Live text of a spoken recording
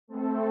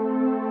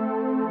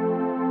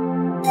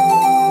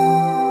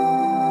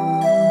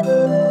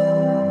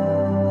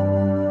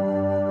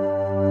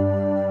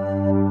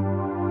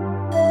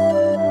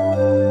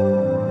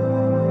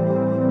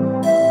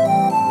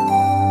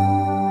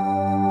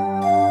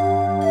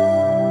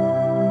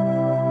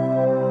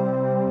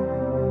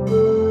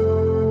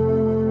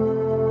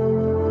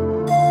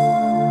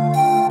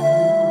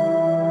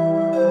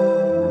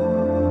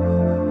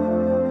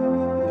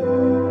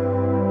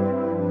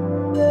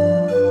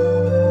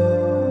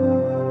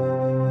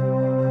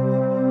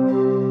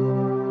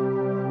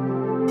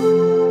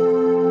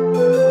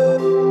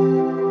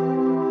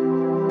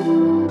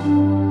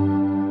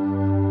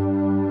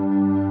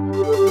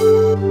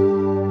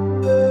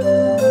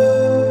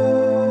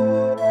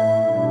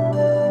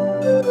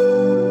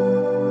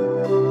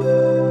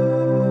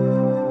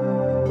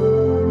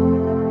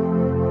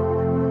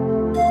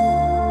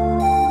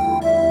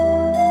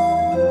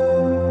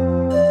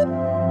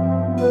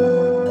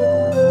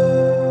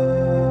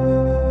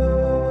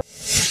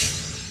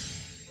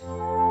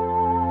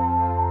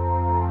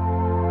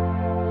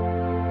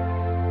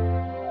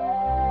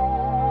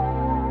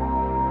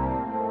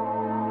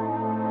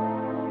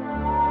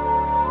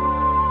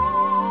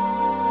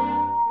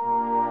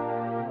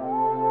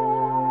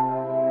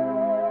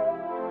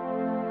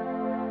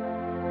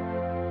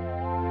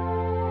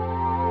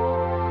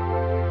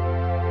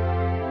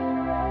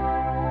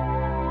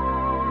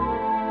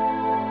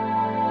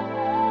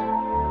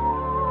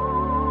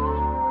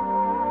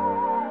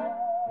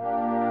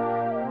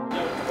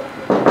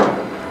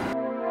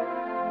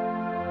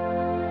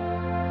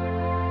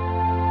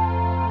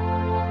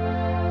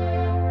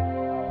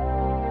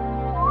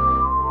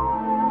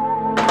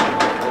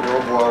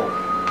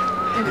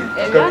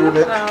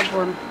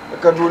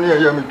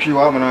Akaduni ya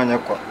mipiwa mananya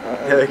kwa.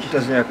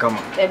 Kitazia kama.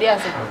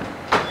 Ediasa.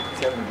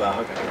 Sema ba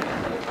haka.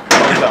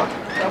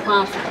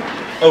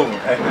 Oh,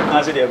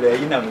 I said there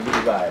you know be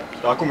by.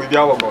 Akumi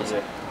bia wa kwa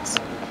se.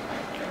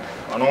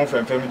 Ano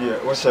fem dia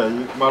wo say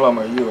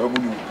malama yi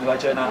abudu. Ba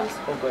chena.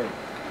 Okay.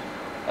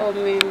 Oh,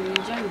 me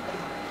Gyamfi.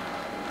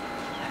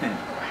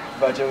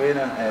 Ba chena you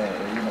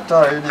know.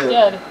 Ta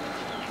idea.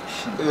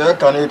 Ya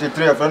kan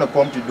 83 friend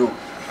Pompido.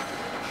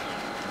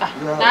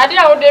 Na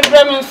dia wo de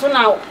brem nso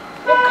na wo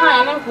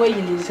kan na ko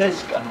yili.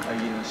 Says can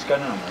I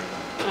scan am.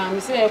 Me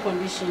say air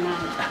condition na.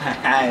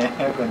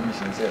 Air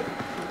condition say.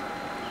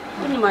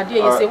 Uni ma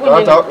dia you say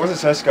wo That was a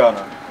sense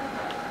kana.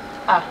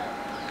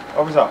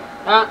 Officer.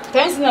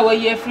 Thanks na we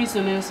year free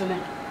so na so na.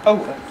 Oh,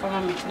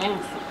 For me na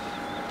so.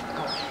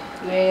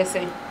 We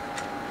say.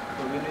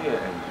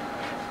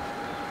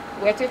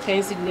 We take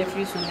thanks in the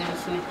free so na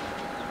so na.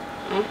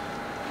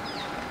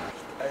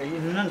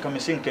 Nan kam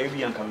sin ka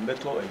bi an kam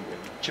beto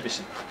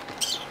chibisi.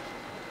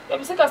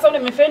 Ya se ka so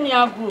me fe ni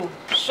agro.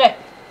 Hwe.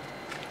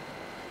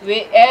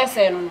 We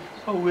say no.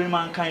 Oh, we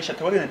man kan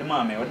shata wale na de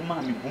ma me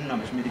bum na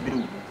me so me de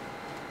biru.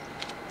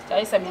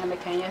 Kai sa me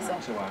kan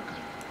yesa. So waka.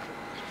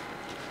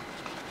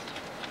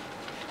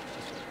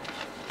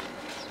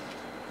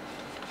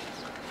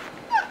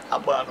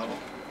 Abano.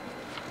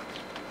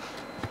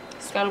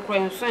 Skal kro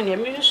en so ne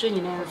me hwe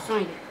nyina so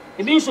ne.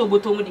 E bi nso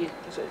botom de.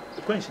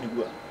 The question is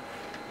good.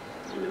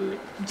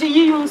 Je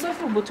yi yon so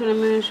fu botom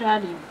me hwe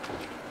ade.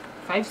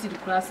 5 city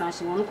class and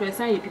she won ko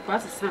san ye pipa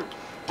san.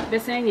 Be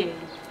san ye.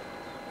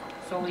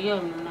 So we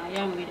are na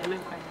ya me de men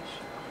kwa.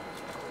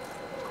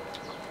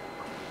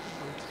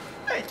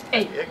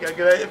 Hey,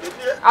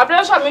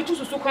 Abresha me tu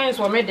susu kwan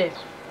so me de.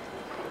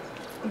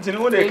 Ntini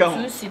wo de ka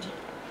ho.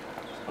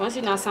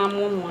 Once na sam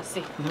mo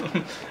se.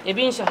 E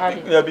bi nshi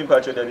hade. Ya bi pa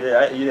cho de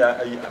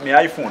me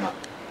iPhone na.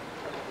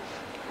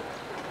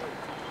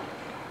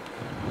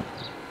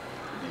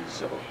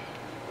 So.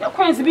 Ya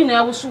kwan si bi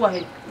na wo so wa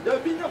he. Da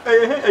bi no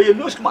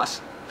no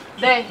smas.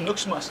 There. No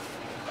smas.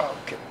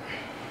 Okay.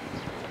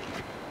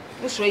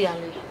 Wo so ya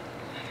le.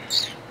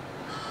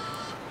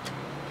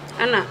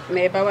 Ana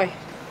me ba wa.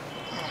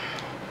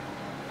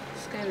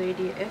 Ska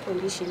ready air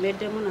condition me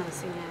dem na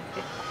se ya.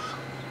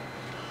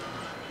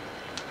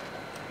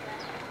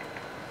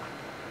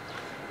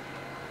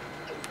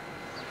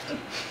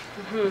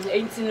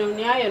 Enti no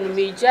ni aye no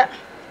meja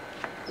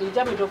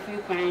me do fi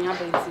kwan ya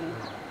ba enti no.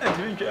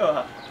 Ntini ntwe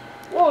ha.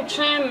 Wo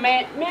twen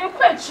me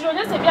kwa chiro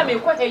je se bia me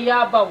kwa he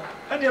ya ba wo.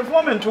 And the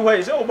informant to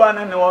way, so ban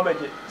and no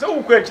beje. So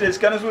who question is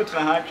can so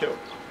try ha twa.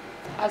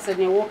 Ase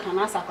ne wo kan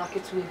asa kwa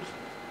ketu bi.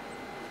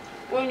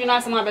 Wo nyuna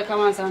asema be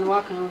kama ansa no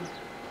wa kan.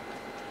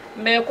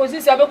 Me ko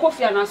sisi abe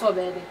Kofi na so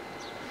be de.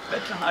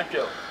 Better ha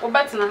twa. Wo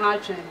betna ha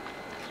twen.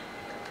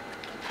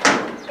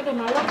 Edo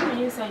ma wa kan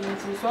yin san yin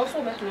so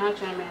betna ha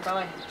twen me ba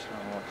wa.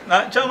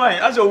 Na chama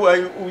as o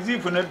uzi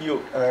fu na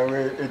bio.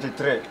 We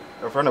 83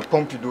 a friend of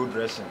Pompido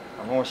dressing.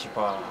 I'm on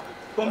shipa.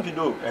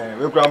 Pompido.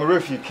 We gram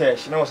refi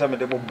cash. No say me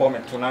dey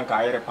bomb to na ka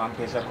ayre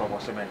pampe se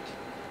crop cement.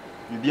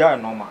 Bibia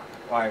normal.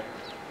 Why?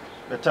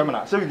 The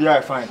terminal. Say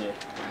bibia fine there.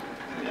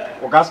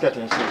 O gasket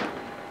and shit.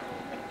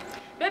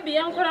 Baby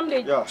yan koram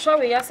de show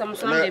we yasam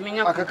so na de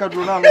menya. Akaka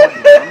do na no.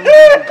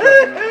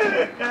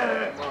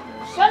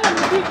 Shall we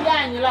bibia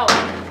anyila o.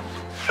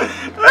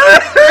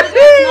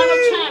 No no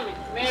chame.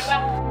 Me ba.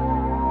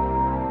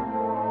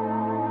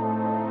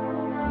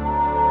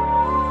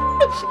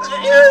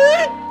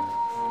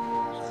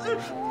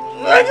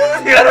 I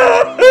just got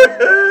up.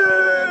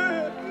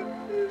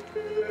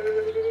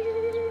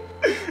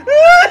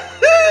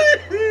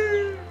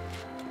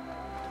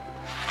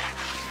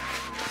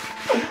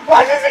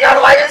 Why does it got?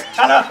 Why does it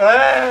got?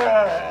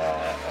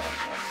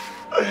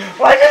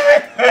 Why does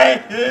it?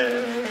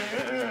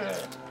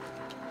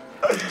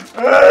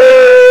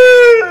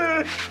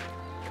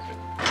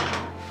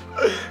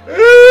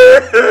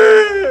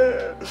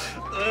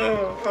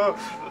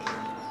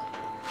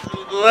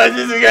 Why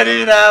did you get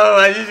in now?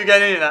 Why did you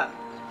get in now?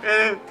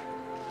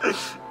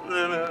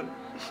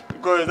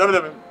 Go,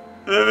 me.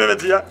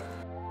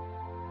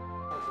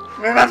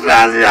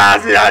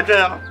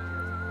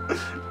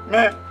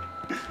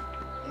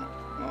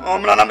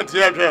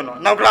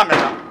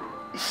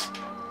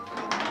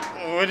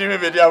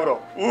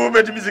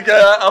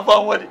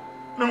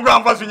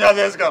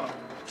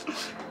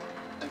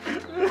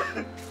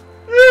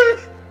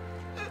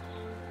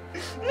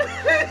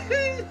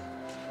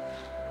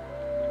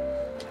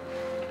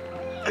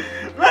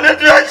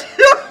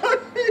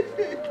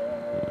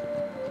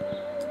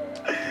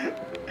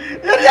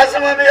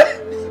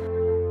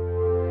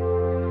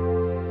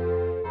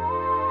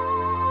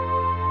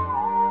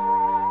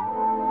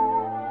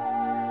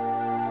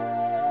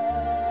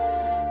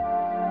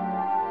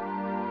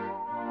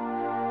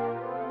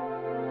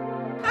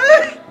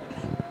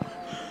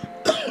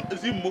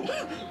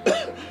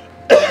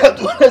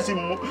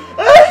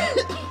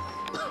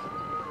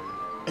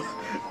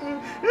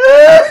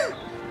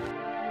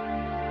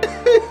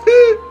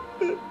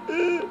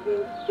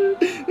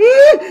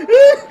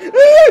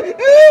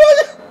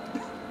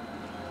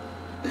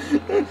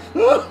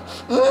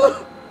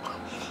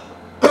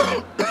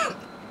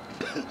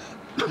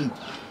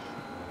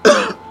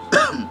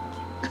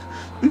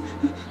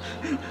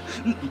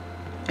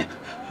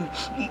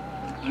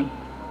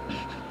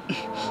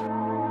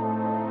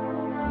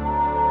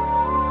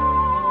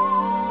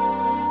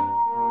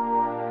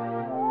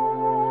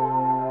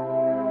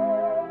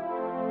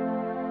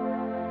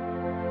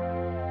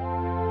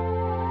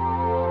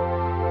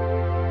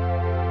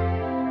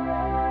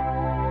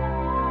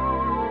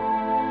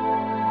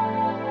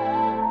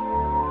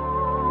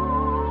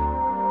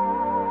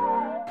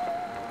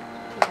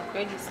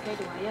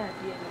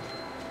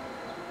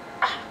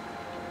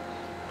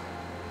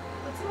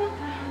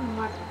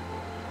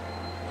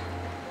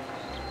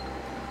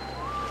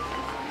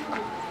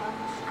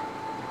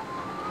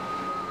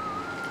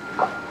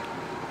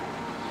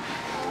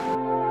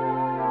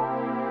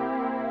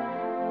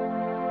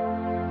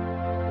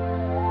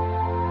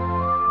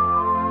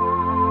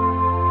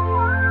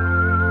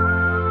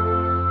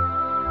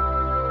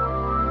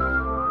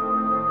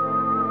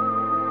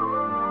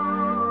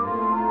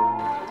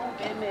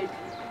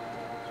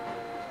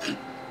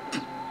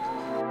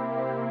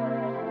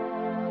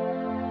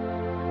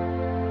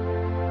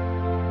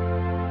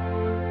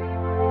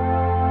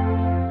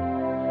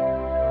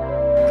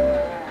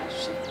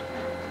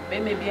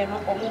 Maybe I'm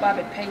not going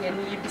to pay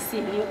any be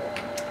seen you.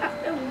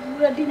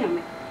 Ready,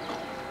 me.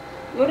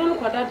 You don't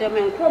quite that them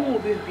and come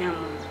over here.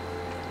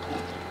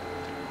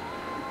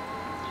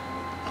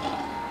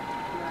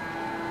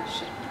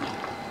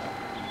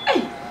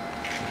 Hey,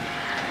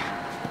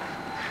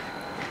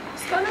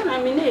 Scanner,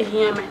 I mean,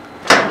 here, man.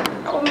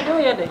 How me do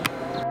you?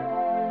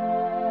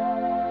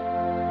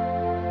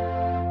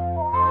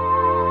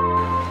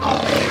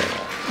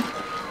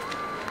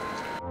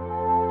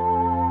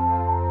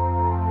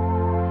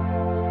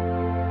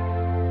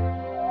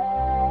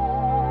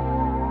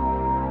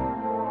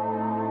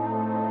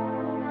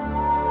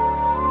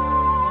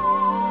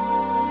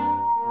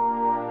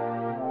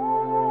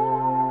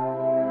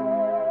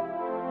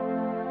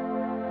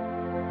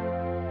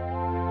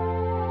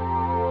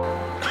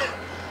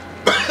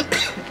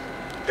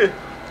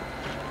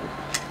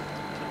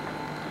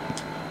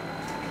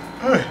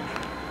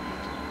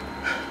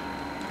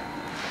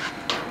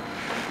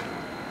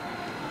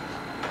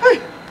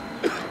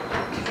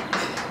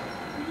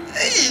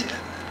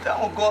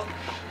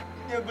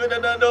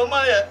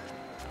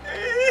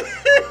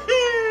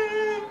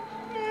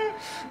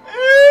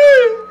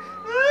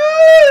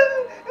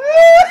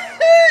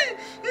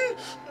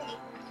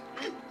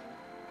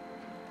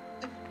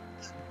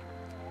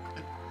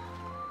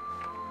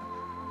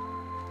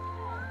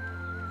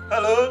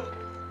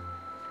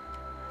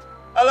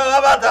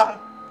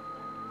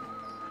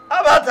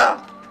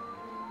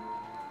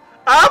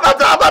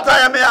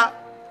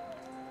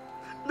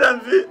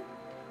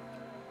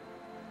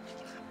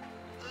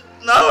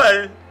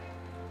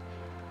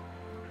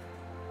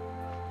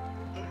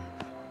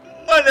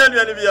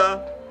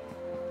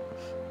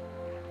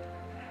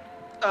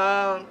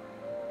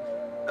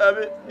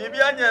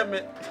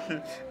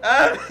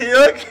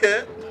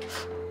 Okay.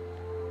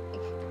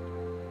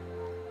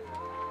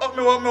 Oh,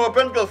 me want me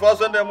open close for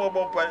Sunday more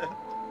bonfire.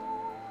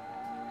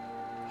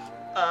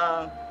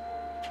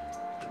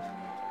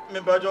 Me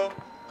bajo,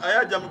 I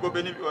had jam go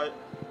benefit why.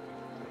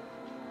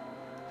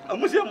 I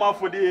must have more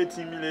for the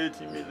 18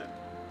 million.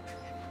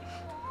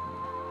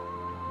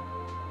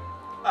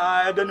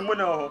 I don't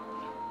know.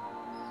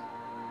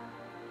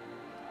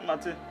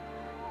 Mate.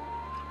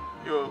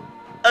 Yo.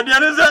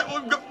 Adiane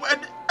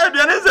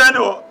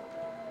no.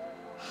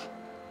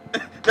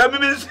 Can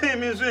me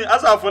see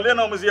as I for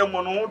Lena museum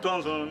on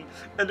Tonson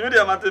and do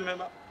the matter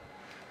member.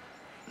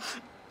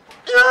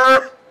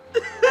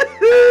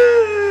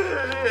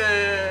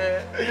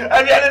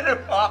 I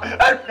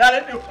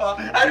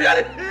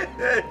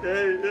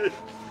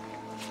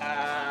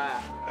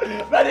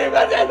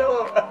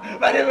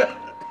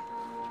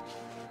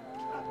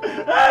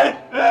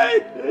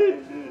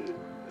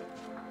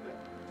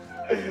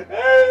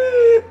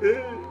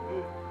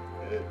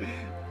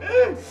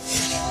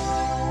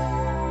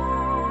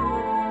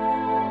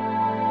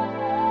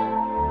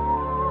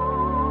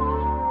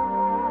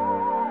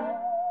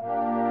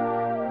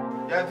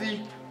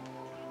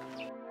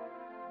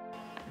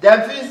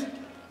Gyamfi.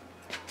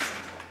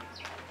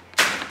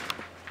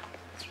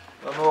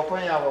 Omo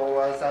kwanya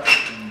wa sa.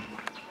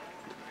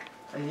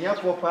 Anya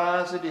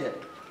popa so de.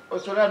 O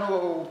so la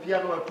no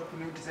piano wa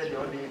tukunu ti se de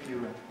o de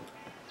fiwe.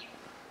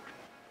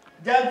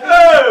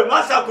 Gyamfi,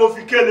 Master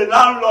Kofi Kayle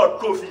landlord,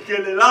 Kofi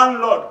Kayle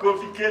landlord,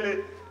 Kofi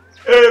Kayle.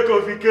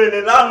 Kofi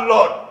Kayle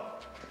landlord.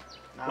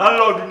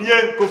 Landlord ni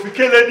Kofi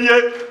Kayle ni.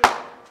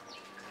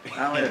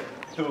 Ah ouais.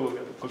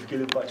 Kofi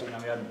Kayle ba cho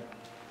nyame ami.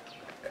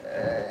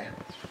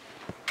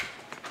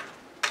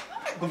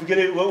 Kofi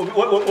Kayle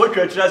what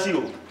you try see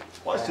o.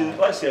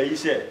 What's say you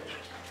say?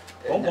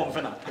 Won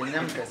confina.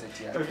 Enyam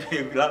kaseti ya.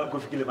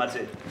 Kofi Kayle ma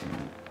say.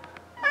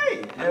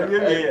 Hey,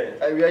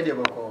 I read the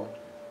book.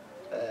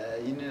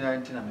 In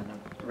 19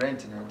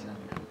 rent 19.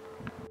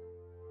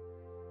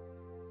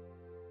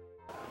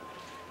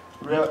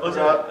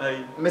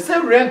 Me say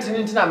rent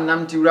 19 am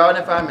nam ti ura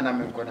na fa me na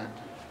me nkona.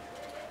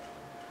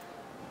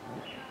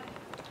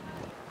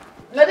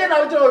 Na dey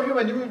na ujo obi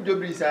ma ni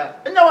jobri sa.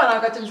 Enya wa na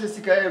aka chim se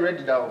sika e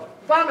ready da o.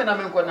 Fa me na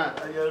me nko na.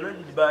 I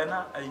ready to buy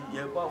na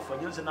ye ba for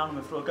just na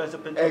me fro ka se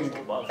penti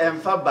ko ba.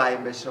 Emfa buy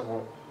be hye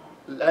ho.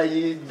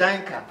 Ayi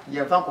danka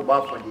ye fa ko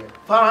ba for there.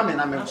 Fa me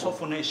na me nko. So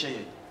for na hye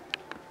ye.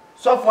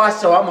 So for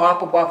hye wa ma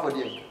ko ba for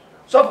there.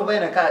 So for be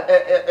na ka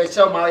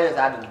hye ma ye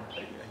za de.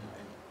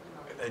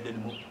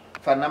 Edenmo.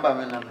 Fa number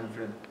me na me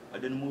friend.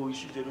 Edenmo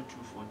issue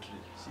 0243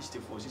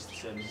 64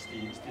 67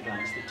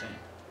 69 10.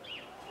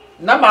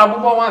 Number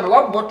abubo wa me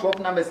wa bo 12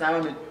 numbers na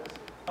me.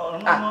 Oh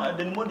no,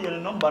 edenmo de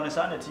number na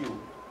sa na ti o.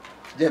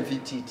 Gyamfi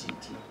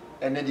TTT.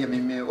 Ene de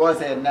me o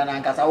se na na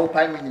nkasa wo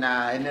pai me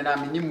nyina ene na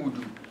me ni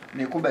mudu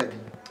me ko ba bi.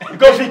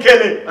 Kofi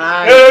Kayle.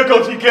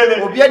 Kofi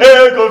Kayle.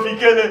 Kofi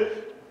Kayle.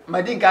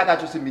 Madi nka aka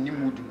to se me ni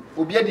mudu.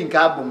 Obi adi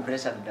nka abom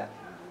pressure da.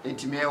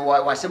 Enti me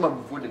wa shema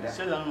bufu da.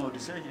 Say la no, de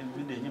say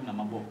me de nyim na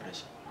mabo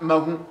pressure.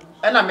 Mahu.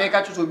 Ena me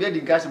ka to so obi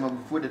adi nka shema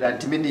bufu da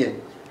enti me de.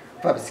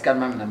 Fa bisika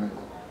ma me na me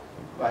ko.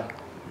 Wa.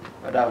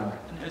 Wadawo.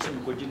 Ese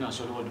me ko jina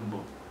so lo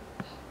dumbo.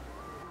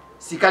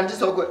 Sika nti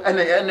so ko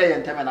ene ye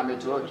ntema na me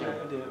to okay.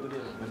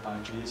 Me pa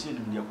nche ese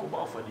nim de ko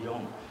ba for de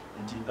on.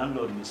 Nti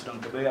landlord me sran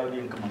ka be ya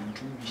de nka ma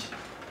 2 weeks.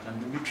 Na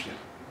me metwa.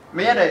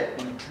 Me ye dai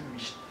 2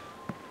 weeks.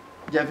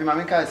 Gyamfi ma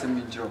me ka se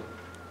me njiro.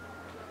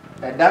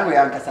 Dan we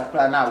ankasa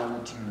kra na wo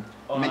tim.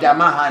 Me de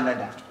ama ha na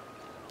da.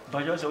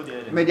 Ba jo so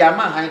de. Me de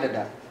ama ha na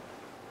da.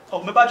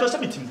 Oh me ba jo se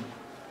metim.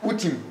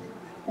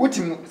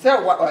 Utim say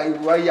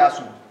wa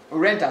yaso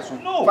rent aso.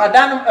 No. Fa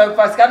dan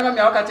fa sika no me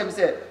aka chem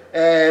say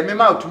me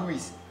ma 2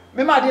 weeks.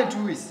 Me ma dey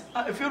 2 weeks.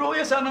 If you know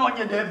yes I know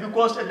onye there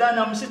because then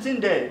I'm sitting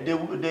there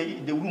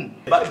the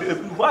room. But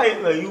why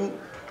you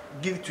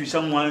give to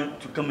someone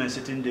to come and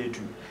sit in there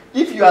too?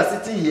 If you are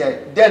sitting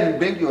here, then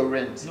bring your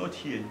rent. Not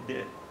here,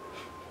 there.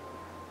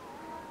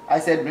 I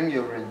said bring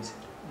your rent.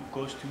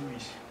 Because 2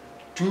 weeks.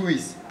 2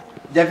 weeks.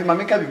 Gyamfi ma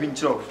me ka bibin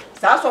chiro.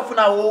 Sa asofo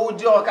na wo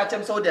di o ka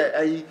chem say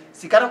de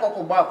sika na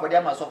kokko ba afode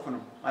ama asofo no.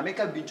 Ma me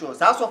ka bibin chiro.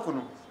 Sa asofo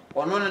no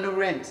ono no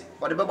rent.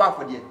 But be ba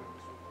afode.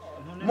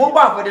 Mo ba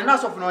afode na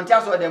asofo no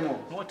ntia so dem o.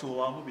 Not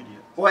wa mo be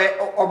there.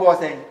 Obo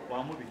say.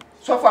 Wa mo be.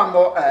 So far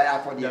mo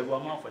afode. Wa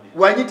mo afode.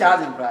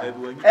 1,000 pra.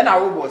 E na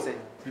wo bo say.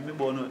 Me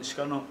bo no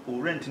sika no o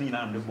rent ni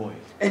na the boy.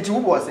 Enti wo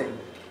bo say.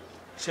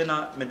 Say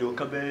na me do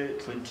ka be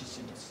 20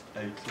 cedis.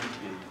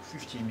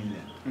 15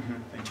 million.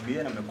 And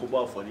me na me ko ba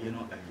afode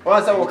no.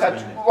 Once I work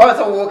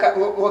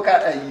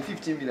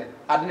 15 million.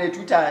 I'd need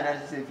 2 times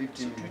and say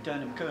 15 million. 2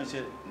 times can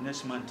say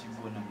next month you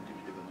go na me de.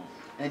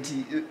 And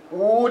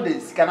all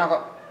this can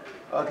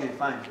okay,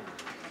 fine.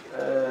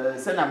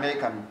 Send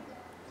America.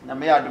 Na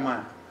me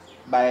aduma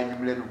by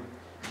anymle no.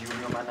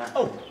 Junior man.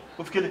 Oh,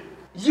 Kofi Kayle.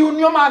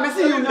 Junior man, me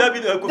see you.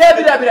 David.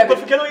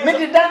 Me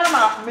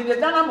the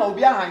dana ma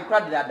obi ahan kra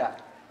dada.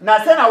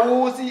 Na se na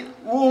wo si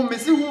wo me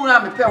si hu na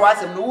me pe wa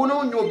asem no wo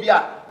no nyo obi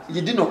a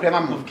yedi no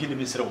krema me. Kofi Kayle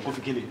me sero,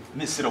 Kofi Kayle.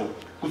 Me sero,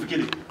 Kofi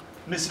Kayle.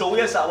 Me sero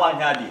yes a wa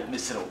nya de, me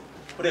sero.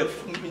 Ore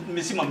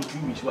me si ma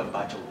 2 weeks wa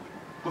ba chawo.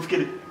 Kofi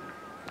Kayle.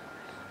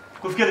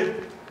 Kofi Kayle.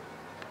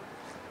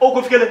 Oh,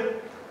 Kofi Kayle.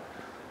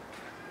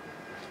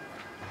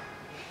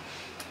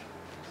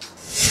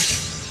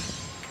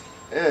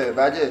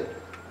 Baje.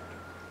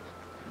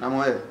 Na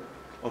mo e.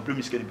 O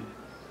premise kele bi.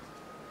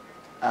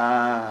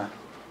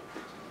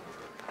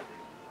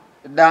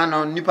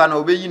 Dano nipa na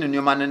obeyi no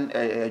nyoma ne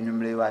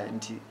anwumre wa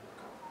nti.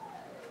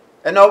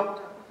 Eno.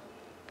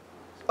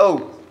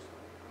 Oh.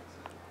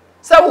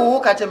 Sa wo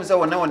ka chem se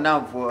wona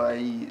wona for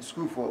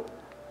school for.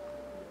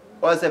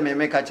 O se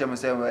me ka chem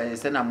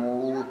se na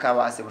mo ka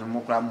wa se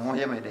mo kra mo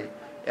ye me de.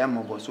 E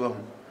mo bo so hu.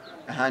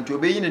 Ha nti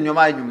obeyi no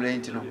nyoma anwumre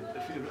nti no.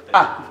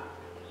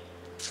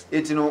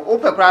 Eti no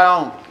opekra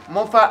on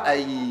momfa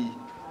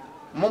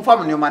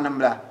mo nyoma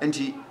nambla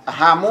nti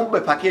ha mo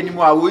be pake ni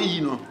mo a wo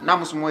yi no na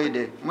mo so mo ye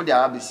de mo de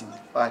abesi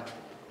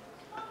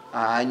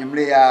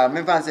anwumre ya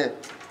me fan se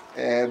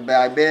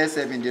by be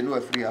 7 de no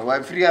free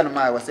wa free no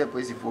ma wa se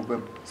police for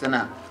bam se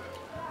na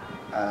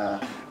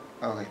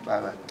okay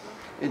bye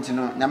enti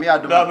no nyame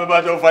adom da me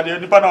ba jo fa de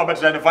nipa na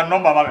obetra ne fa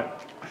number ma me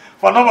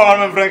fa number ma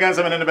me frɛ kan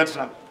se me ne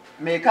betra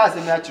me ka se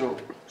me achiro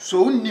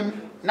so unnim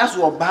na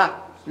so oba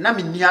na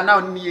me nia na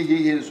oni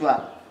ye so a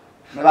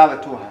me ba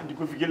beto ha di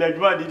Kofi Kayle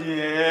adwuma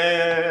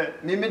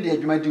di me de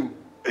adwuma di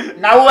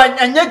na wo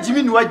anya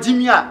jimi ni wa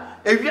jimi a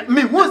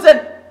me hu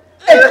se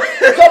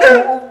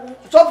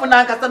so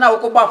na nkasa na wo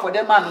ko ba for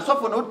dem man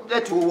so no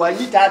eto wo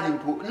anyi tade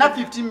mpo na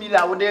 15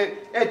 million wo de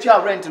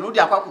etua rent no de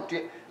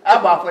akwakote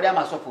aba for dem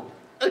asofo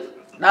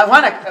na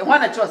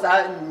hwana cho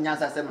sa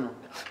nyansa sem no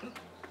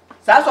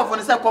sa asofo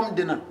ne se kom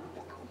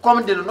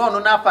de no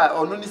na fa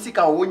ono ni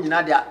sika wo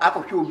nyina de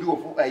akɔhwe obi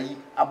wo ayi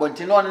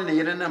abonte no ne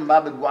yere ne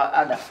mba bebu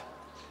ada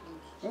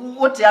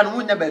wote ya no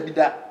munya ba bi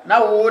da na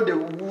wo de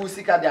wu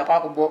sika de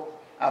akwakobo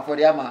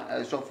afɔre ama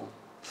sofo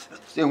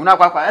se huna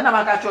akwa ena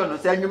maka cho no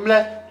se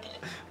anwumle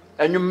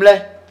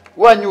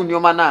wo anyu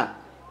nyoma na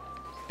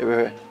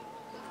ebewe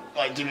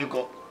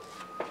jimiko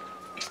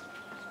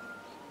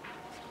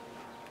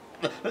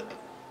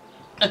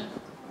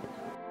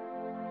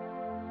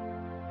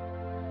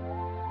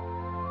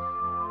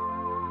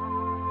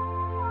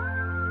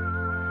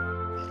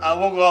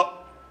Akoko.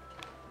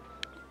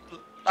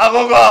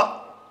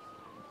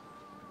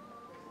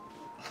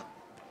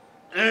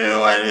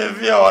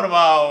 If you are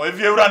on if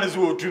you run this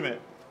wood to me.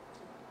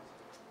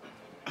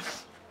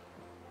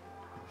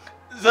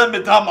 Send me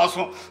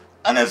Tamaso,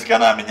 and it's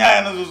gonna be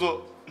nine as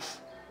so.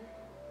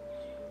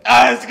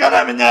 It's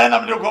gonna be nine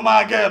of the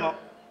coma again.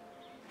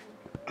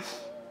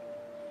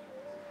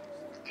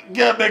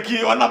 Get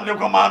Becky on the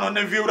command on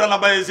the view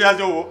run by his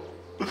yazo.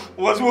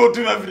 Was wood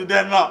to every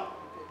day now.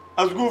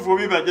 As good for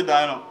me by the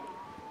dino.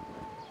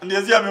 And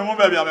there's a moment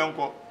baby, I'm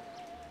uncle.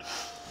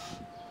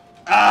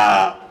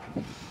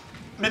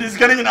 It's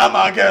getting in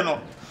Amagano.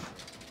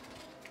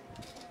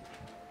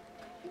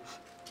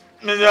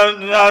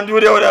 I'll do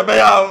the other bay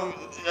out.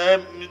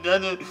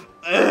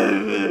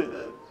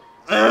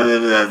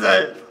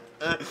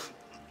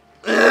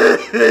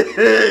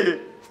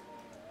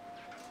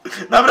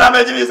 Never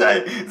imagine me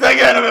say,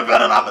 again, I'm a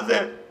fan of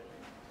Amazon.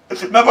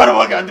 My brother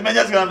walk out to me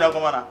just come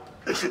on.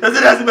 That's it,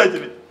 that's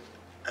me.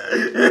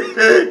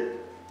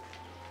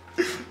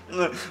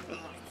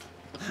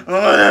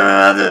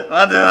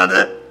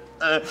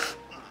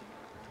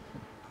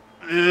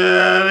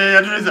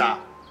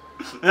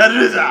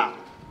 Adrisa.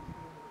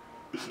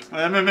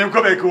 I'm a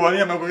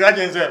Kofi, I'm a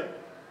Gyamfi.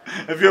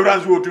 If you run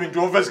through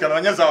to first, can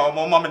I just our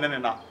mom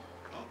and now?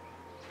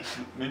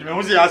 Maybe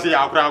I see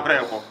our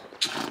crowd.